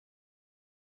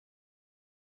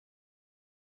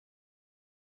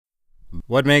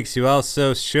What makes you all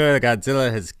so sure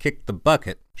Godzilla has kicked the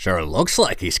bucket? Sure looks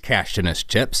like he's cashed in his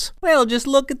chips. Well, just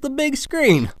look at the big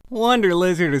screen. Wonder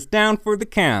Lizard is down for the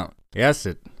count. Yes,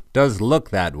 it does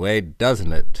look that way,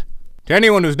 doesn't it? To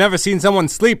anyone who's never seen someone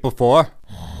sleep before.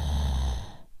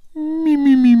 Me.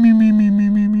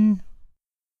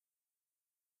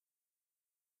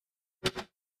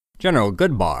 General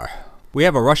Goodbar, we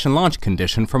have a Russian launch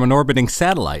condition from an orbiting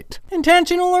satellite.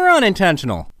 Intentional or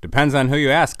unintentional? Depends on who you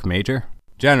ask, Major.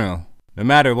 General, no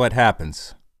matter what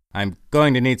happens, I'm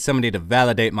going to need somebody to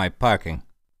validate my parking.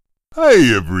 Hi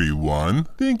everyone,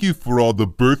 thank you for all the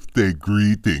birthday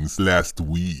greetings last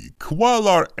week while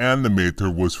our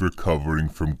animator was recovering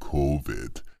from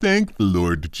COVID. Thank the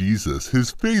Lord Jesus, his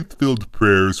faith-filled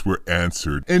prayers were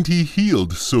answered and he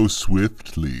healed so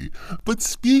swiftly. But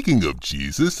speaking of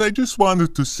Jesus, I just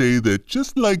wanted to say that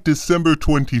just like December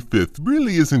 25th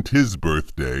really isn't his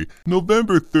birthday,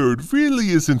 November 3rd really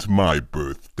isn't my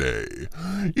birthday.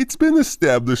 It's been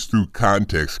established through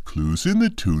context clues in the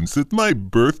Toons that my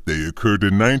birthday occurred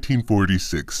in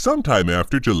 1946, sometime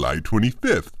after July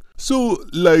 25th. So,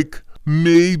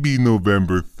 maybe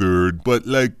November 3rd, but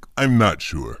I'm not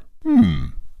sure.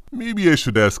 Maybe I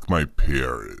should ask my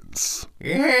parents.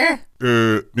 Maybe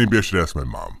I should ask my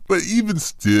mom. But even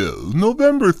still,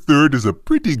 November 3rd is a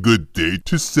pretty good date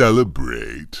to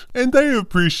celebrate. And I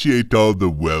appreciate all the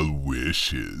well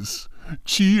wishes.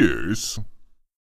 Cheers.